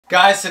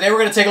Guys, today we're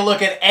going to take a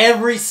look at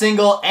every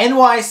single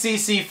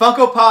NYCC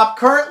Funko Pop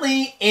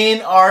currently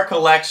in our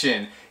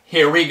collection.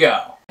 Here we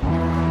go.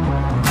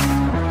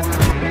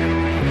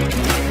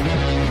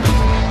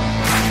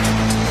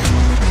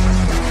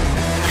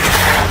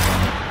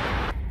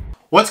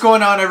 What's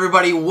going on,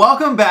 everybody?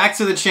 Welcome back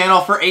to the channel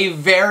for a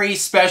very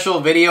special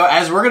video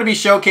as we're going to be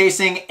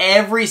showcasing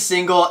every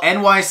single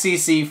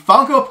NYCC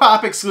Funko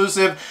Pop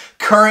exclusive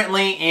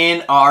currently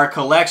in our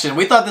collection.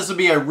 We thought this would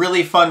be a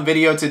really fun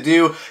video to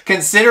do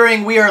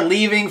considering we are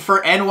leaving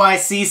for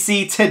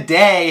NYCC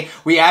today.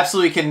 We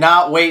absolutely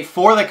cannot wait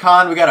for the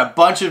con. We got a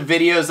bunch of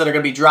videos that are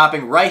going to be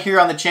dropping right here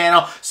on the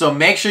channel, so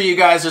make sure you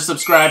guys are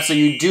subscribed so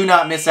you do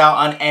not miss out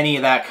on any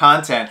of that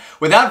content.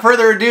 Without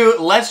further ado,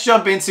 let's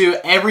jump into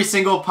every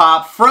single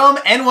pop from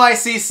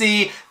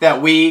NYCC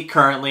that we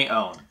currently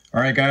own.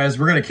 All right, guys,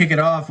 we're going to kick it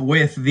off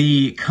with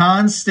the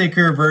con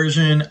sticker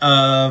version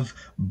of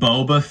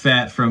Boba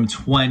Fett from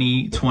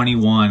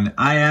 2021.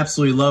 I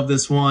absolutely love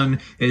this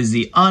one. It is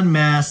the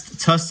unmasked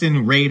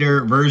Tusken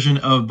Raider version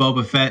of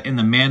Boba Fett in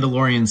the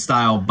Mandalorian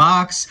style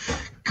box,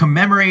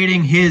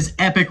 commemorating his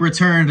epic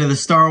return to the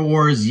Star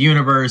Wars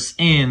universe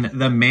in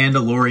The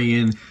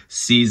Mandalorian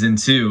Season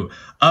 2.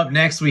 Up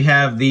next, we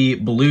have the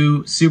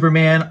blue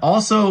Superman,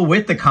 also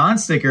with the con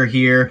sticker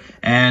here,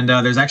 and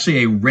there's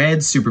actually a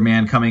red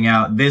Superman coming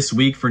out this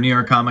week for New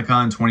York Comic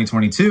Con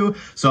 2022,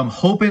 so I'm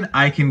hoping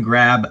I can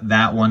grab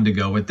that one to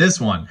go with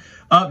this one.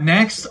 Up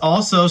next,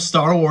 also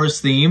Star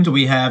Wars themed,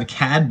 we have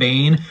Cad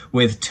Bane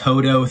with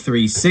Toto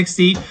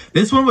 360.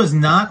 This one was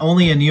not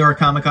only a New York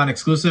Comic Con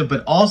exclusive,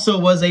 but also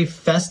was a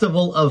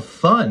Festival of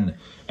Fun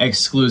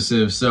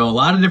exclusive. So a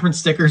lot of different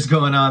stickers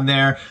going on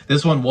there.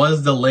 This one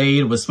was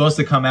delayed, was supposed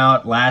to come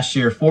out last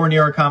year for New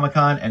York Comic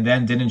Con and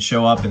then didn't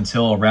show up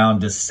until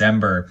around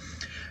December.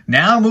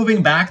 Now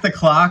moving back the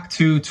clock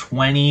to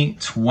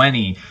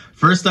 2020.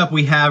 First up,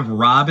 we have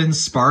Robin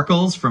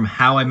Sparkles from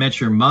How I Met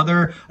Your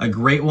Mother, a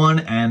great one,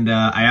 and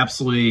I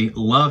absolutely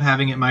love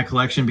having it in my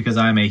collection because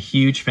I'm a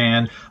huge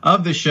fan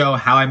of the show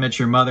How I Met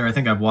Your Mother. I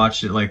think I've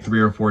watched it like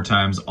 3 or 4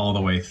 times all the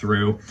way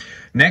through.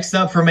 Next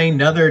up, from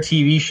another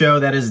TV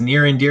show that is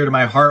near and dear to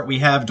my heart, we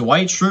have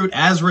Dwight Schrute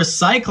as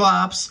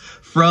Recyclops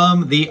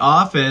from The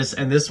Office,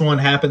 and this one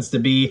happens to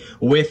be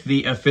with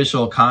the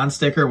official con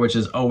sticker, which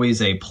is always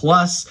a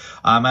plus.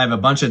 I have a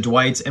bunch of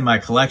Dwights in my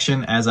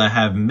collection, as I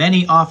have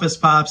many Office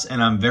Pops,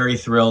 and I'm very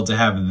thrilled to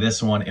have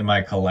this one in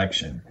my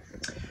collection.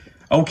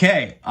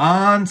 Okay,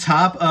 on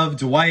top of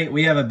Dwight,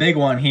 we have a big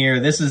one here.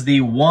 This is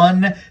the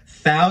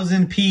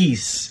 1,000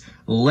 piece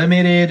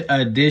limited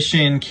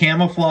edition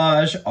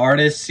camouflage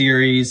artist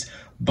series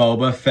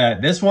Boba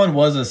Fett. This one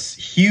was a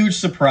huge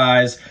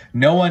surprise.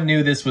 No one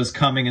knew this was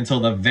coming until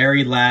the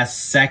very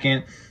last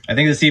second. I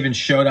think this even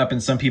showed up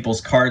in some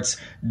people's carts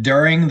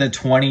during the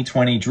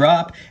 2020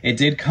 drop. It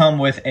did come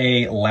with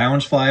a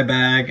Loungefly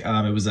bag.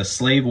 It was a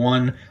Slave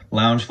 1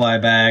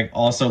 Loungefly bag,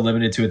 also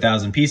limited to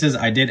 1,000 pieces.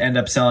 I did end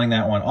up selling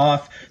that one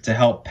off to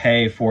help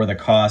pay for the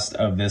cost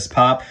of this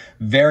pop.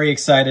 Very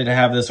excited to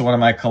have this one in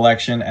my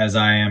collection, as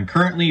I am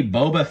currently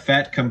Boba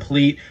Fett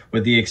complete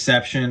with the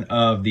exception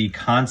of the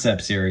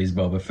concept series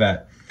Boba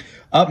Fett.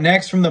 Up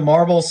next, from the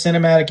Marvel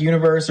Cinematic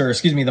Universe, or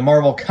excuse me, the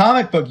Marvel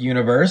Comic Book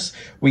Universe,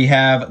 we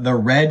have the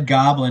Red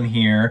Goblin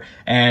here,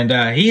 and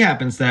he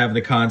happens to have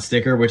the con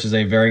sticker, which is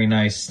a very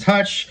nice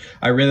touch.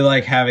 I really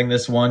like having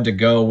this one to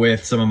go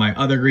with some of my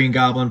other Green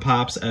Goblin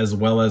pops, as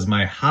well as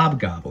my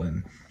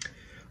Hobgoblin.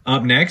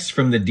 Up next,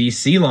 from the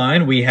DC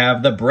line, we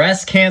have the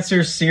Breast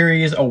Cancer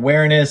Series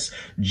Awareness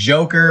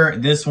Joker.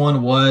 This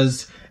one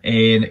was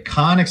a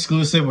con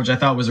exclusive, which I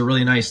thought was a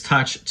really nice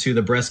touch to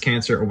the breast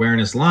cancer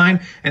awareness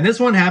line. And this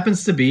one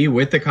happens to be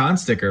with the con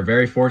sticker.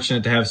 Very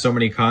fortunate to have so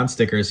many con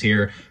stickers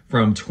here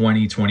from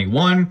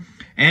 2021.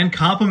 And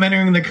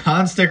complimenting the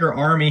con sticker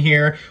army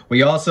here,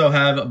 we also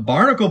have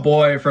Barnacle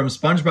Boy from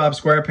SpongeBob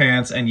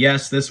SquarePants. And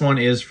yes, this one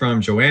is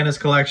from Joanna's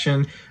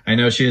collection. I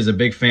know she is a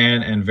big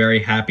fan and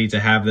very happy to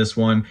have this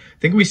one. I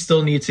think we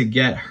still need to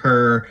get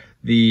her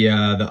the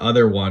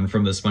other one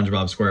from the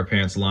SpongeBob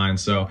SquarePants line.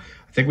 So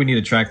I think we need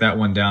to track that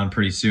one down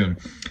pretty soon.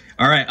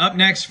 All right, up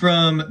next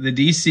from the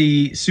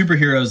DC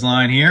Superheroes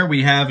line here,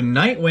 we have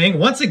Nightwing,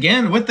 once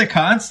again with the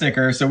con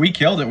sticker. So we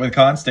killed it with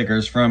con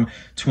stickers from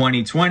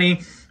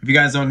 2020. If you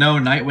guys don't know,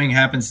 Nightwing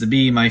happens to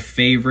be my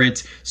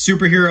favorite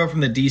superhero from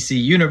the DC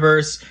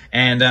universe,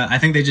 and I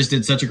think they just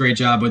did such a great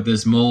job with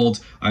this mold.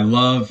 I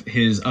love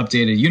his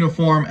updated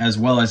uniform as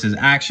well as his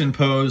action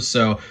pose,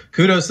 so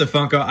kudos to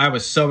Funko. I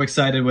was so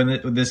excited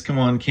when this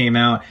one came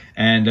out,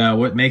 and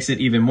what makes it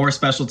even more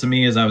special to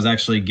me is I was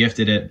actually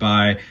gifted it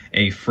by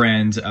a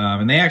friend,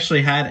 and they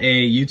actually had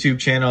a YouTube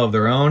channel of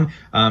their own,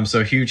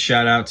 so huge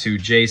shout out to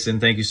Jason.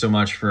 Thank you so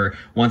much for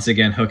once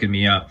again hooking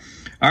me up.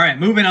 All right,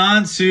 moving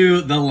on to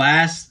the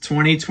last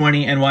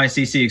 2020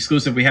 NYCC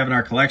exclusive we have in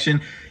our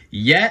collection.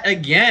 yet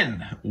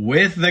again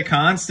with the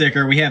con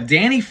sticker. We have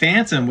Danny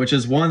Phantom, which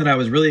is one that I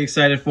was really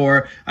excited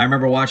for. I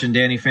remember watching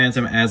Danny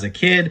Phantom as a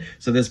kid,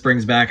 so this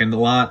brings back a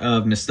lot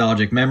of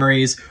nostalgic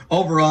memories.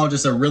 Overall,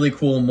 just a really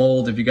cool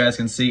mold. If you guys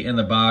can see in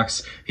the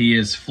box, he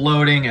is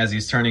floating as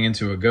he's turning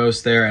into a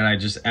ghost there, and I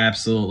just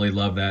absolutely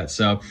love that.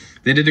 So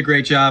they did a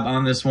great job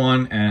on this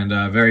one,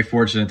 and very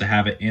fortunate to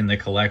have it in the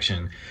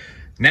collection.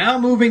 Now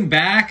moving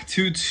back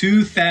to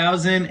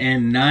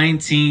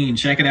 2019.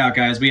 Check it out,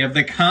 guys. We have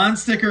the con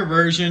sticker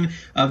version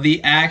of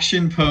the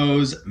Action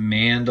Pose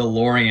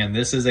Mandalorian.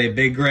 This is a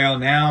big grail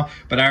now,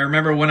 but I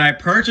remember when I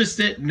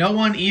purchased it, no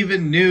one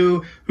even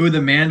knew who the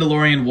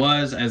Mandalorian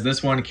was, as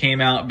this one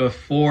came out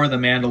before the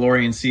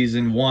Mandalorian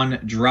Season 1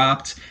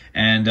 dropped,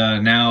 and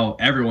now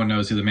everyone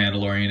knows who the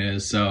Mandalorian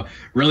is. So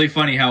really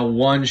funny how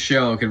one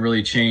show can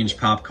really change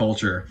pop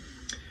culture.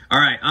 All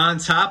right, on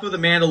top of the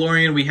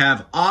Mandalorian, we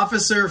have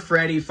Officer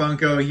Freddy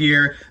Funko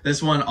here.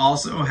 This one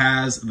also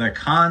has the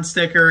con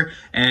sticker,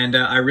 and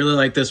I really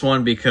like this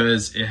one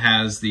because it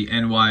has the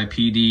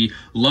NYPD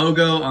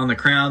logo on the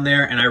crown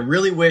there, and I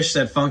really wish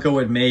that Funko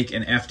would make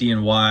an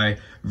FDNY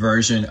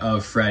version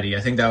of Freddy.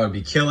 I think that would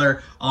be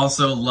killer.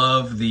 Also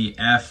love the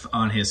F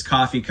on his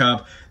coffee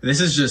cup.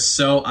 This is just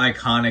so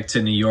iconic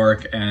to New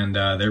York, and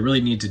they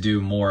really need to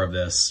do more of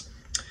this.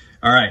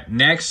 All right,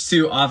 next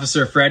to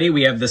Officer Freddy,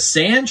 we have the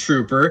Sand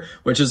Trooper,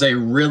 which is a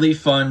really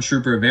fun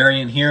trooper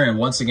variant here. And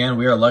once again,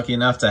 we are lucky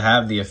enough to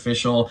have the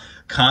official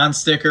con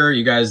sticker.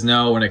 You guys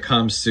know when it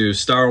comes to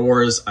Star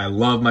Wars, I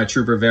love my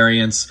trooper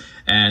variants.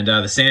 And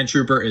the Sand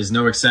Trooper is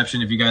no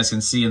exception. If you guys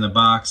can see in the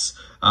box,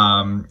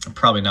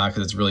 probably not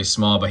because it's really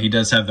small, but he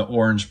does have the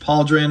orange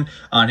pauldron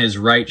on his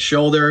right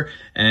shoulder.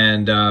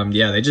 And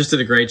yeah, they just did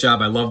a great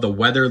job. I love the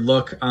weathered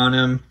look on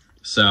him.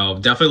 So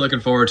definitely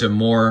looking forward to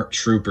more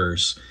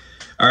troopers.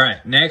 All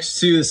right, next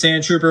to the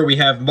Sand Trooper, we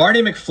have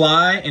Marty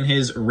McFly in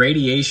his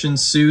radiation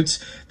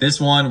suit. This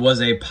one was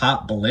a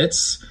Pop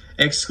Blitz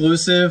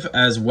exclusive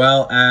as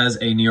well as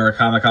a New York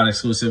Comic Con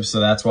exclusive, so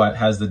that's why it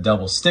has the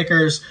double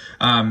stickers.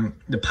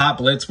 The Pop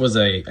Blitz was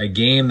a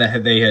game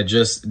that they had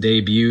just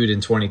debuted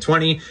in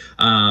 2020.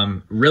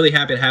 Really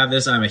happy to have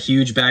this. I'm a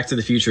huge Back to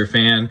the Future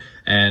fan,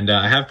 and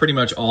I have pretty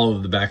much all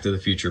of the Back to the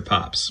Future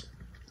Pops.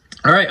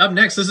 All right, up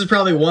next, this is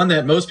probably one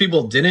that most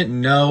people didn't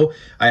know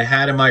I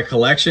had in my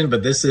collection,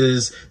 but this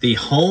is the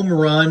Home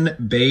Run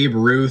Babe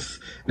Ruth.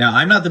 Now,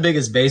 I'm not the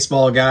biggest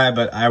baseball guy,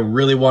 but I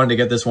really wanted to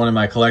get this one in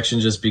my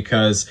collection just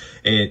because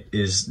it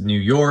is New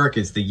York,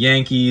 it's the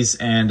Yankees,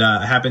 and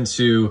I happen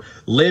to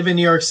live in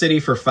New York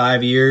City for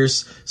 5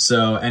 years,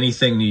 so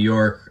anything New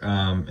York,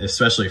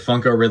 especially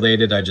Funko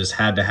related, I just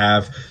had to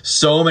have.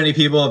 So many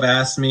people have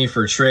asked me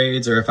for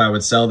trades or if I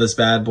would sell this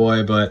bad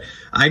boy, but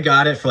I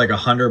got it for like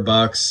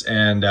 $100,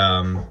 and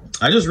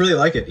I just really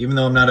like it, even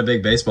though I'm not a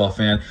big baseball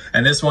fan.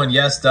 And this one,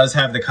 yes, does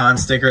have the con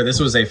sticker.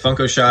 This was a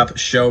Funko Shop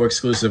show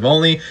exclusive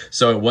only,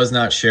 so it was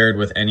not shared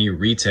with any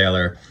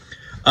retailer.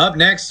 Up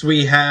next,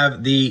 we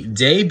have the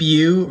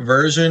debut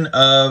version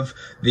of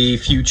the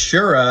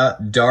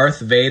Futura Darth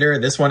Vader.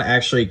 This one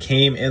actually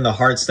came in the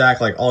hard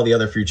stack like all the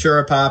other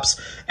Futura Pops,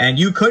 and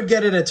you could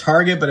get it at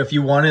Target, but if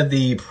you wanted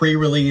the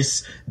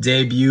pre-release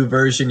debut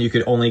version, you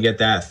could only get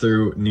that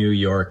through New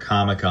York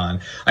Comic Con.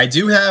 I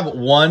do have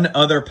one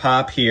other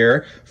pop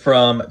here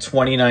from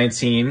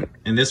 2019,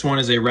 and this one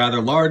is a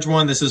rather large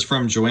one. This is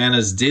from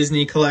Joanna's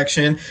Disney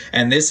collection,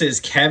 and this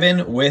is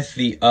Kevin with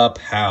the Up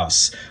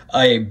House.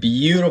 A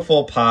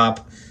beautiful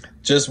pop,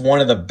 just one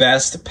of the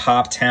best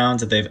pop towns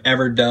that they've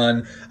ever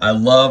done. I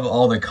love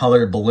all the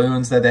colored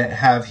balloons that they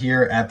have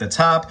here at the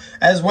top,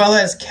 as well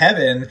as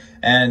Kevin.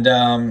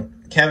 And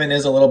Kevin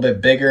is a little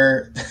bit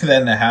bigger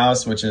than the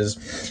house, which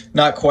is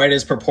not quite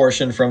as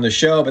proportioned from the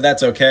show, but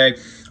that's okay.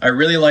 I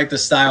really like the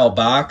style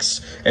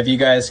box. If you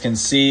guys can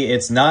see,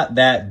 it's not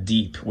that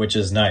deep, which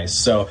is nice.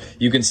 So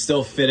you can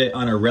still fit it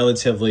on a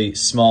relatively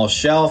small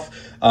shelf.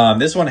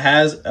 This one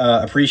has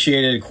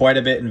appreciated quite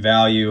a bit in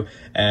value,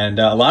 and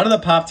a lot of the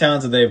pop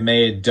towns that they've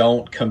made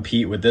don't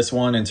compete with this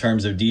one in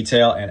terms of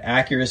detail and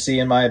accuracy,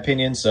 in my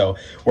opinion. So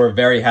we're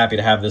very happy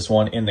to have this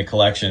one in the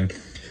collection.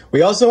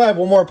 We also have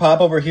one more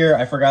pop over here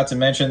I forgot to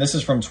mention. This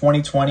is from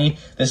 2020.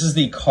 This is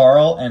the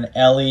Carl and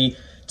Ellie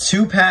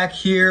 2-pack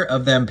here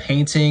of them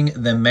painting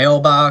the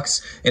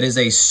mailbox. It is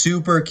a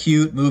super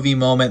cute movie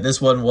moment.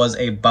 This one was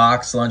a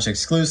box lunch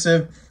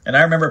exclusive, and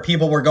I remember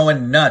people were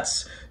going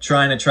nuts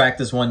trying to track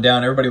this one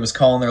down. Everybody was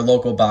calling their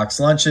local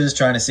box lunches,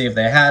 trying to see if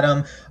they had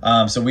them.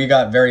 So we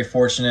got very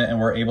fortunate and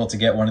were able to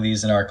get one of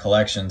these in our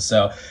collection.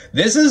 So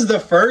this is the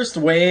first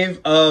wave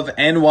of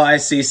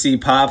NYCC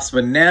Pops,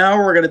 but now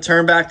we're going to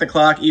turn back the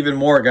clock even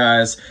more,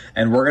 guys,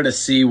 and we're going to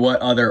see what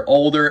other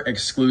older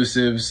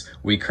exclusives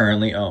we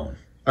currently own.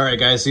 All right,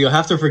 guys, so you'll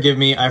have to forgive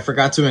me. I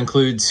forgot to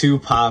include 2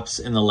 pops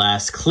in the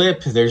last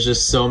clip. There's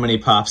just so many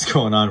pops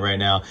going on right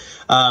now.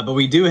 But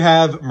we do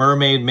have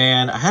Mermaid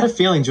Man. I had a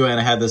feeling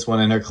Joanna had this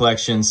one in her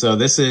collection. So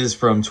this is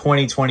from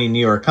 2020 New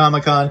York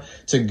Comic Con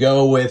to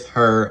go with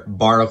her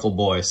Barnacle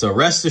Boy. So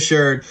rest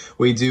assured,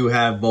 we do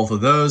have both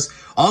of those.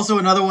 Also,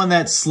 another one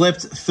that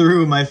slipped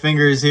through my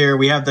fingers here.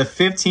 We have the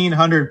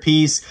 1,500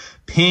 piece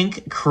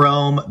pink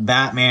chrome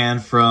Batman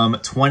from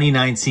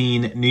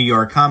 2019 New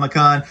York Comic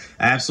Con.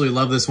 I absolutely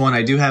love this one.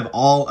 I do have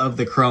all of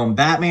the chrome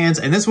Batmans,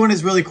 and this one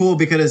is really cool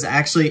because it's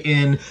actually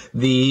in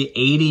the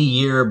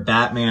 80-year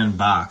Batman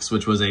box,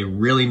 which was a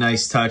really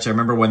nice touch. I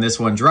remember when this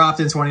one dropped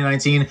in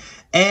 2019,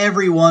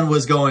 everyone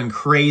was going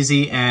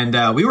crazy,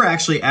 and we were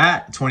actually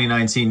at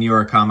 2019 New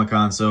York Comic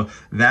Con, so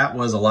that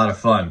was a lot of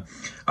fun.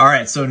 All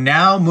right, so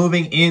now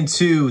moving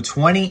into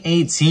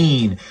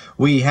 2018,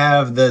 we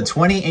have the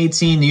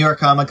 2018 New York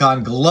Comic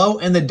Con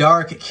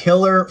glow-in-the-dark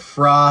Killer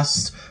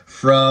Frost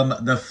from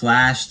the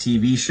Flash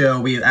TV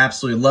show. We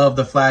absolutely love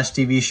the Flash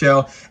TV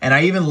show, and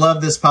I even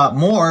love this pop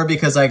more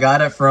because I got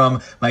it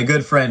from my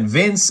good friend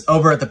Vince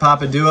over at the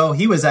Papa Duo.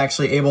 He was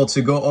actually able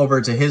to go over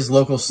to his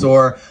local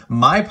store,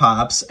 My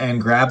Pops,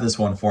 and grab this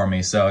one for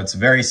me, so it's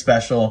very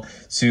special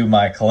to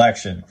my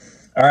collection.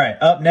 All right,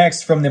 up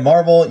next from the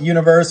Marvel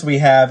Universe, we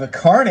have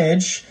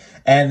Carnage,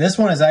 and this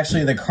one is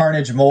actually the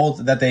Carnage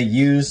mold that they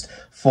used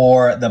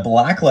for the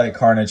Blacklight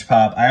Carnage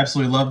pop. I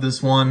absolutely love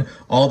this one.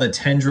 All the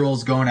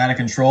tendrils going out of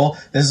control.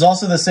 This is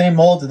also the same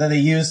mold that they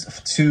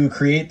used to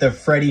create the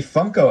Freddy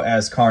Funko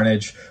as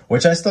Carnage,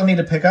 which I still need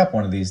to pick up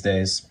one of these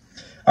days.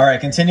 All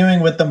right, continuing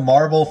with the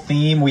Marvel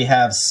theme, we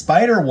have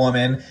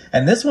Spider-Woman,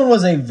 and this one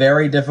was a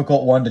very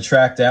difficult one to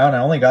track down. I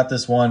only got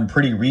this one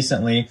pretty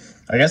recently.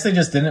 I guess they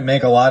just didn't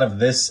make a lot of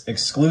this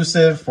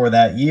exclusive for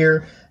that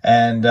year,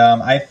 and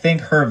I think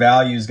her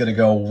value is going to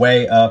go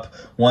way up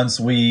once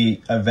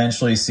we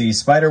eventually see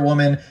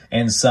Spider-Woman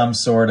in some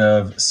sort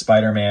of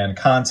Spider-Man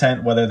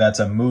content, whether that's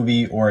a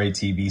movie or a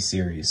TV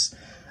series.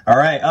 All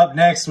right, up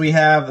next we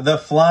have the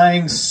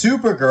Flying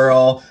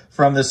Supergirl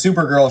from the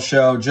Supergirl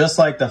show. Just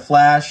like the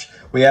Flash,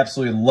 we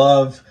absolutely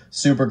love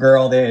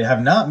Supergirl. They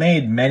have not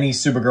made many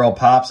Supergirl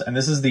pops, and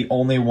this is the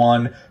only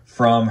one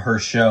from her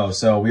show.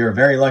 So we were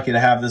very lucky to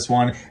have this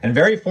one, and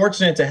very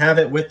fortunate to have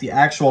it with the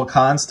actual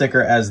con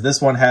sticker, as this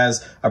one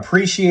has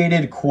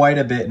appreciated quite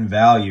a bit in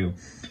value.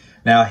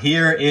 Now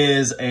here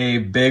is a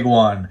big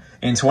one.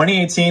 In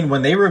 2018,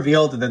 when they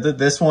revealed that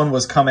this one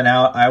was coming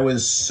out, I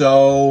was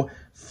so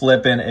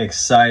flippin'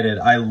 excited.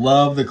 I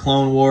love the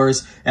Clone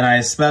Wars, and I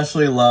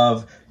especially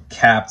love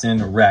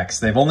Captain Rex.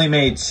 They've only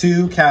made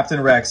 2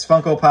 Captain Rex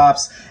Funko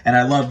Pops, and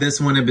I love this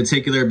one in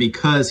particular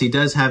because he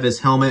does have his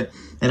helmet,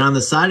 and on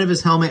the side of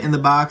his helmet in the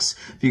box,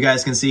 if you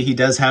guys can see, he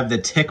does have the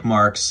tick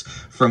marks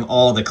from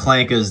all the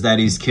clankers that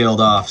he's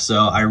killed off,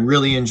 so I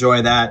really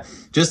enjoy that.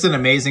 Just an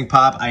amazing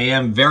pop. I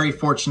am very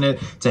fortunate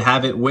to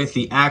have it with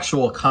the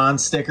actual con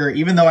sticker.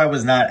 Even though I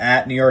was not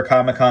at New York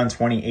Comic Con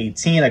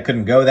 2018, I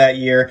couldn't go that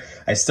year,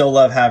 I still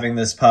love having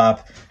this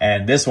pop,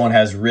 and this one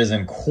has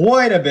risen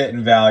quite a bit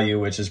in value,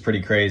 which is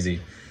pretty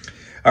crazy.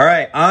 All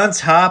right, on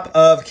top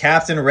of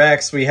Captain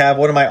Rex, we have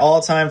one of my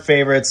all-time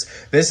favorites.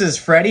 This is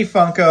Freddy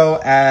Funko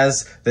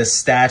as the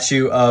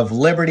Statue of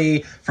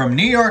Liberty from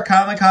New York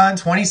Comic Con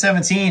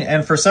 2017,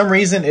 and for some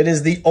reason, it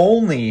is the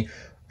only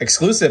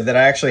exclusive that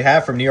I actually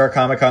have from New York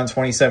Comic Con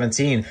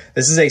 2017.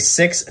 This is a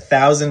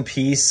 6,000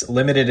 piece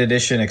limited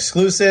edition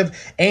exclusive,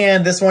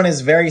 and this one is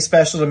very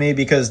special to me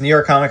because New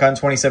York Comic Con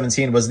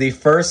 2017 was the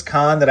first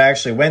con that I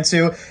actually went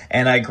to,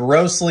 and I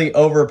grossly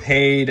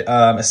overpaid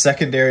a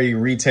secondary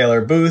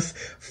retailer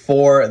booth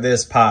for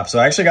this pop. So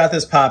I actually got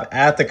this pop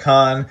at the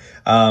con,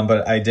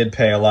 but I did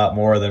pay a lot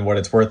more than what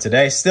it's worth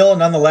today. Still,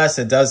 nonetheless,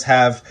 it does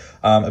have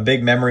a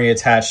big memory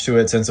attached to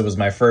it since it was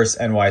my first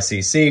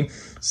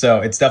NYCC.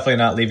 So it's definitely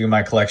not leaving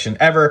my collection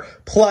ever.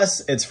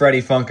 Plus, it's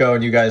Freddy Funko,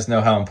 and you guys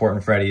know how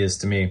important Freddy is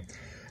to me.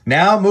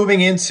 Now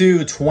moving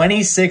into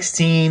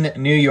 2016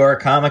 New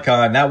York Comic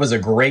Con. That was a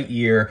great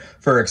year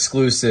for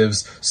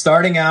exclusives.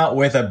 Starting out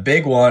with a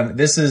big one.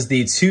 This is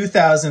the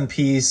 2,000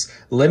 piece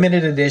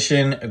limited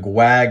edition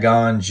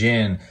Qui-Gon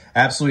Jinn.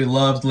 Absolutely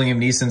loved Liam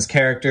Neeson's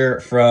character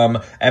from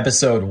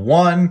episode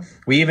 1.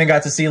 We even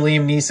got to see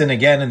Liam Neeson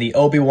again in the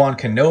Obi-Wan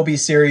Kenobi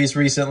series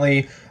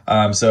recently.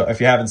 So if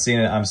you haven't seen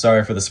it, I'm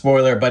sorry for the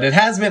spoiler, but it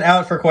has been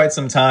out for quite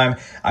some time.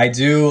 I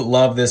do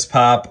love this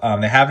pop.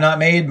 They have not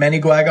made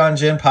many Qui-Gon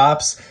Jinn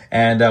pops,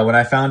 and when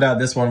I found out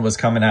this one was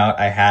coming out,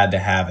 I had to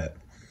have it.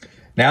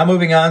 Now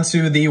moving on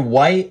to the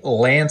White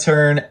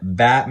Lantern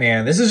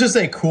Batman. This is just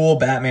a cool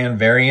Batman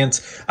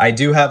variant. I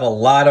do have a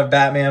lot of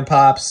Batman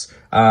pops.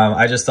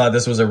 I just thought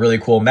this was a really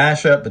cool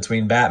mashup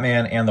between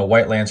Batman and the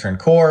White Lantern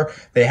Corps.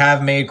 They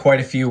have made quite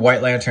a few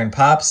White Lantern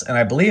pops, and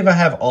I believe I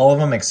have all of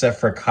them except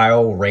for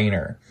Kyle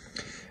Rayner.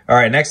 All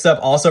right, next up,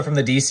 also from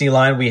the DC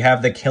line, we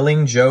have the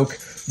Killing Joke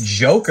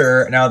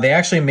Joker. Now, they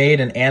actually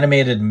made an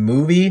animated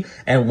movie,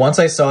 and once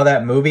I saw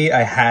that movie,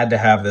 I had to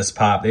have this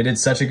pop. They did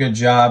such a good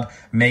job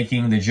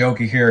making the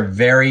Joker here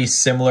very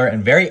similar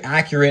and very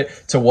accurate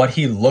to what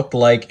he looked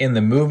like in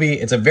the movie.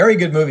 It's a very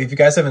good movie. If you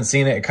guys haven't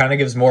seen it, it kind of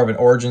gives more of an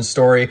origin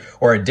story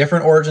or a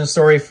different origin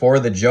story for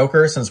the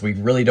Joker, since we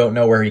really don't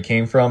know where he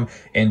came from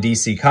in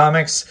DC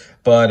Comics.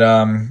 But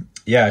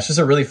yeah, it's just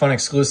a really fun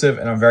exclusive,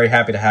 and I'm very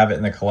happy to have it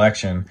in the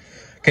collection.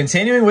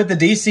 Continuing with the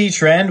DC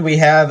trend, we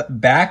have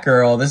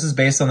Batgirl. This is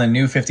based on the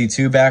New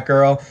 52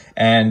 Batgirl,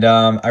 and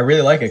I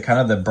really like it, kind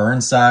of the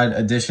Burnside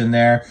edition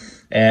there.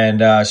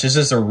 And she's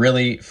just a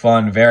really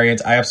fun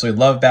variant. I absolutely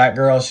love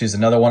Batgirl. She's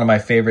another one of my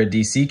favorite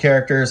DC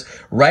characters,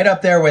 right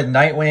up there with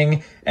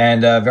Nightwing,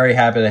 and very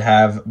happy to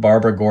have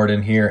Barbara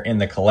Gordon here in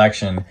the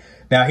collection.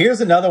 Now,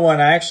 here's another one.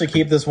 I actually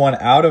keep this one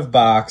out of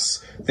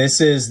box. This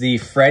is the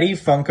Freddy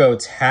Funko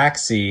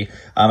Taxi.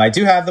 I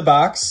do have the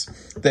box.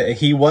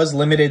 He was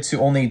limited to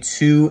only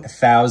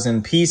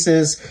 2,000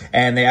 pieces,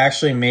 and they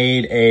actually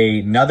made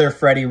another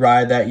Freddy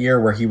ride that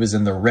year where he was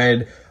in the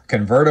red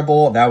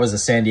convertible. That was a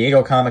San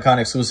Diego Comic-Con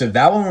exclusive.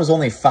 That one was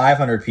only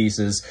 500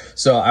 pieces,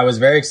 so I was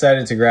very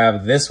excited to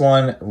grab this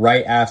one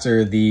right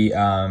after the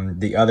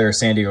other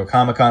San Diego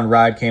Comic-Con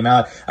ride came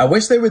out. I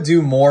wish they would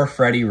do more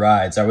Freddy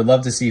rides. I would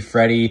love to see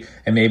Freddy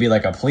in maybe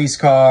like a police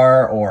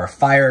car or a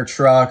fire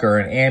truck or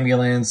an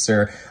ambulance,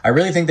 or I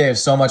really think they have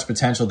so much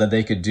potential that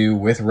they could do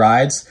with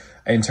rides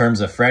in terms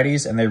of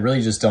Freddy's, and they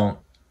really just don't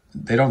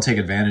take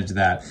advantage of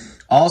that.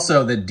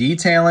 Also, the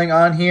detailing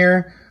on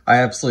here, I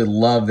absolutely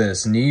love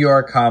this. New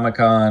York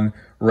Comic-Con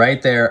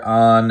right there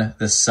on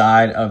the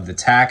side of the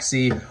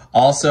taxi.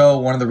 Also,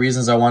 one of the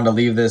reasons I wanted to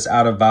leave this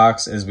out of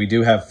box is we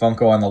do have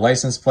Funko on the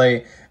license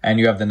plate, and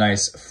you have the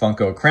nice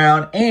Funko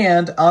crown.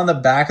 And on the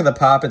back of the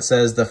pop, it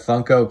says the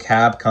Funko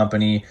Cab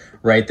Company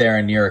right there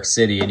in New York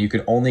City. And you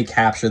can only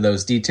capture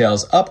those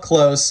details up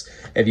close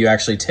if you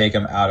actually take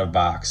them out of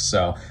box.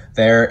 So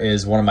there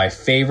is one of my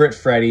favorite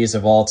Freddys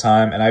of all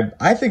time, and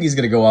I think he's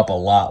going to go up a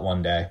lot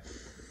one day.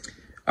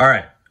 All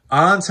right.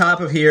 On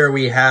top of here,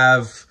 we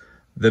have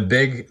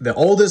the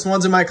oldest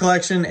ones in my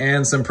collection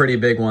and some pretty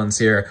big ones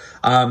here.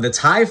 The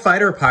TIE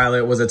Fighter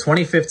Pilot was a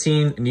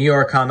 2015 New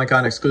York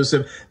Comic-Con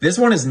exclusive. This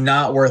one is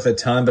not worth a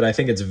ton, but I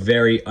think it's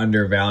very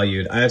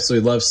undervalued. I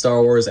absolutely love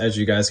Star Wars, as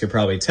you guys could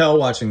probably tell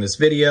watching this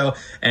video,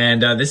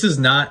 and this is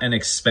not an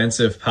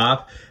expensive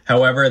pop.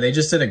 However, they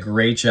just did a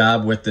great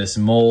job with this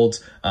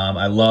mold.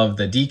 I love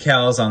the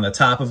decals on the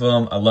top of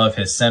them. I love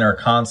his center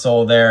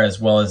console there,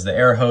 as well as the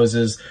air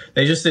hoses.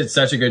 They just did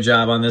such a good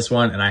job on this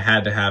one, and I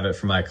had to have it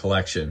for my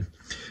collection.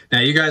 Now,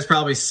 you guys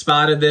probably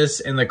spotted this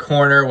in the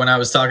corner when I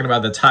was talking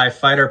about the TIE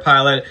Fighter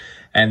Pilot,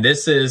 and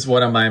this is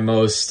one of my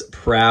most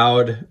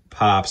proud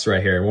pops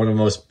right here, one of the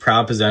most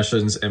proud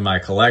possessions in my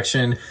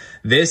collection.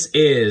 This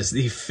is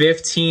the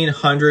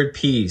 1,500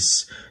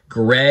 piece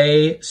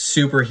gray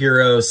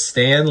superhero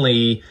Stan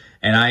Lee,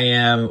 and I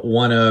am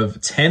one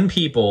of 10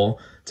 people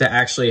to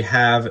actually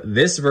have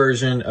this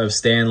version of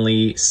Stan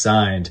Lee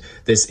signed.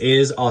 This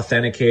is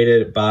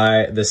authenticated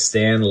by the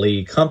Stan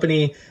Lee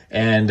Company,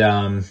 and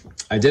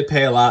I did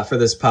pay a lot for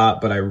this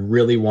pop, but I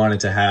really wanted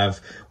to have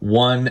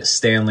one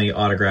Stan Lee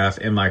autograph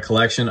in my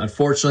collection.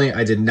 Unfortunately,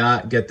 I did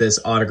not get this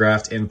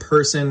autographed in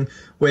person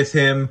with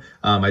him.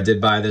 I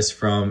did buy this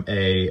from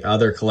a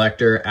other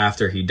collector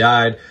after he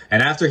died.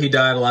 And after he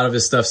died, a lot of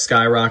his stuff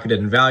skyrocketed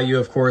in value,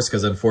 of course,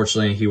 because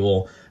unfortunately he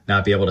will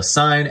not be able to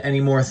sign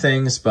any more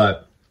things.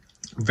 But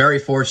very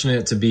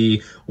fortunate to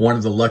be one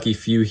of the lucky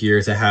few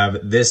here to have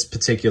this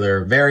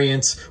particular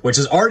variant, which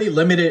is already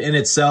limited in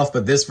itself,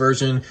 but this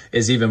version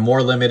is even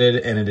more limited,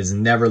 and it is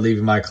never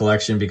leaving my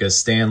collection because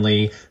Stan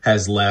Lee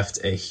has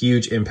left a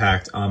huge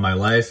impact on my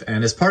life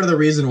and is part of the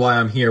reason why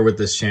I'm here with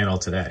this channel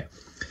today.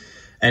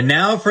 And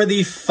now for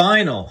the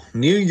final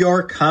New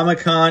York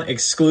Comic-Con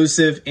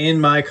exclusive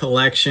in my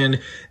collection.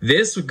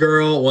 This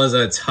girl was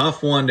a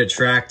tough one to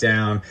track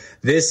down.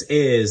 This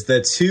is the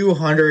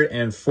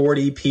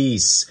 240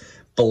 piece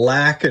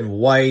black and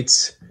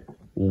white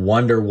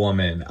Wonder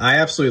Woman. I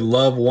absolutely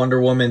love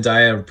Wonder Woman,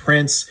 Diana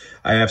Prince.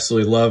 I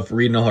absolutely love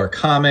reading all her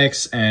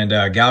comics, and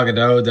Gal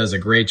Gadot does a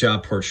great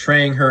job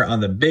portraying her on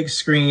the big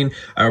screen.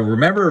 I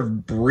remember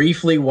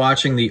briefly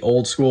watching the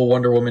old school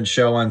Wonder Woman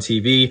show on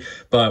TV,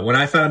 but when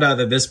I found out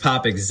that this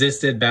pop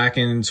existed back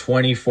in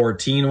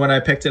 2014 when I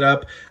picked it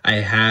up, I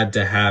had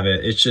to have it.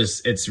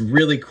 It's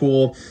really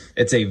cool.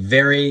 It's a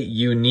very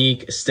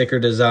unique sticker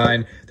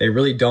design. They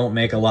really don't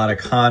make a lot of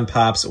con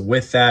pops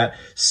with that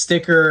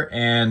sticker,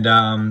 and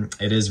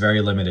it is very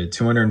limited.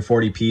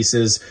 240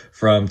 pieces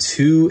from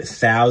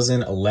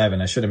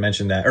 2011. I should have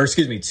mentioned that. Or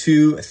excuse me,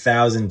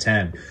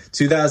 2010.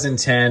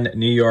 2010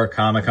 New York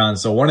Comic-Con.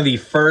 So one of the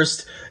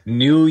first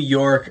New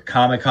York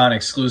Comic-Con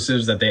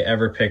exclusives that they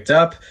ever picked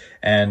up,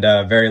 and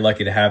very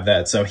lucky to have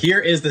that. So here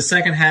is the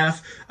second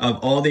half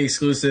of all the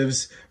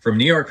exclusives from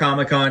New York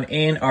Comic-Con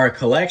in our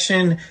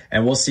collection,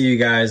 and we'll see you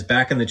guys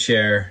back in the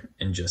chair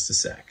in just a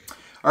sec.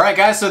 All right,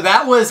 guys, so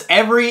that was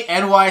every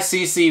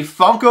NYCC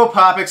Funko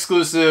Pop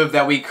exclusive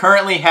that we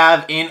currently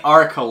have in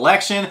our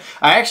collection.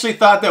 I actually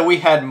thought that we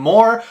had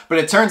more, but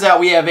it turns out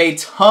we have a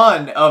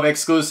ton of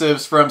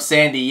exclusives from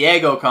San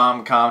Diego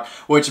Comic-Con,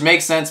 which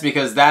makes sense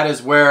because that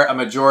is where a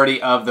majority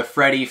of the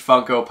Freddy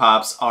Funko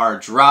Pops are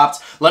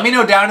dropped. Let me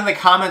know down in the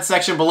comment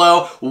section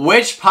below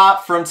which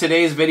pop from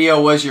today's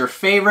video was your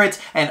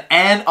favorite,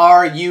 and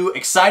are you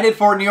excited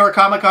for New York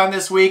Comic-Con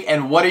this week,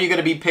 and what are you going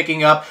to be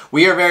picking up?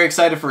 We are very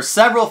excited for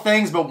several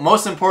things, but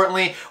most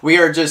importantly, we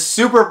are just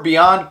super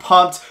beyond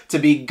pumped to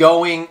be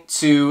going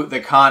to the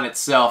con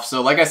itself.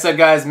 So like I said,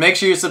 guys, make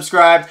sure you're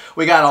subscribed.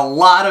 We got a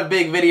lot of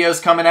big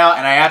videos coming out,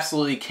 and I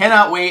absolutely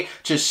cannot wait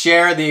to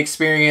share the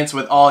experience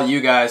with all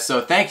you guys.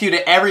 So thank you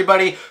to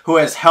everybody who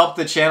has helped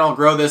the channel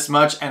grow this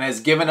much and has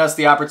given us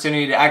the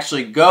opportunity to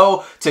actually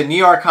go to New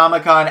York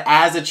Comic Con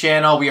as a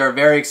channel. We are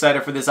very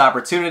excited for this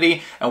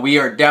opportunity, and we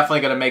are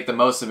definitely going to make the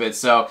most of it.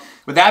 So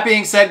with that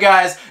being said,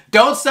 guys,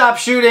 don't stop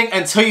shooting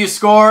until you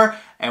score,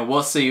 and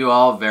we'll see you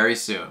all very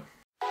soon.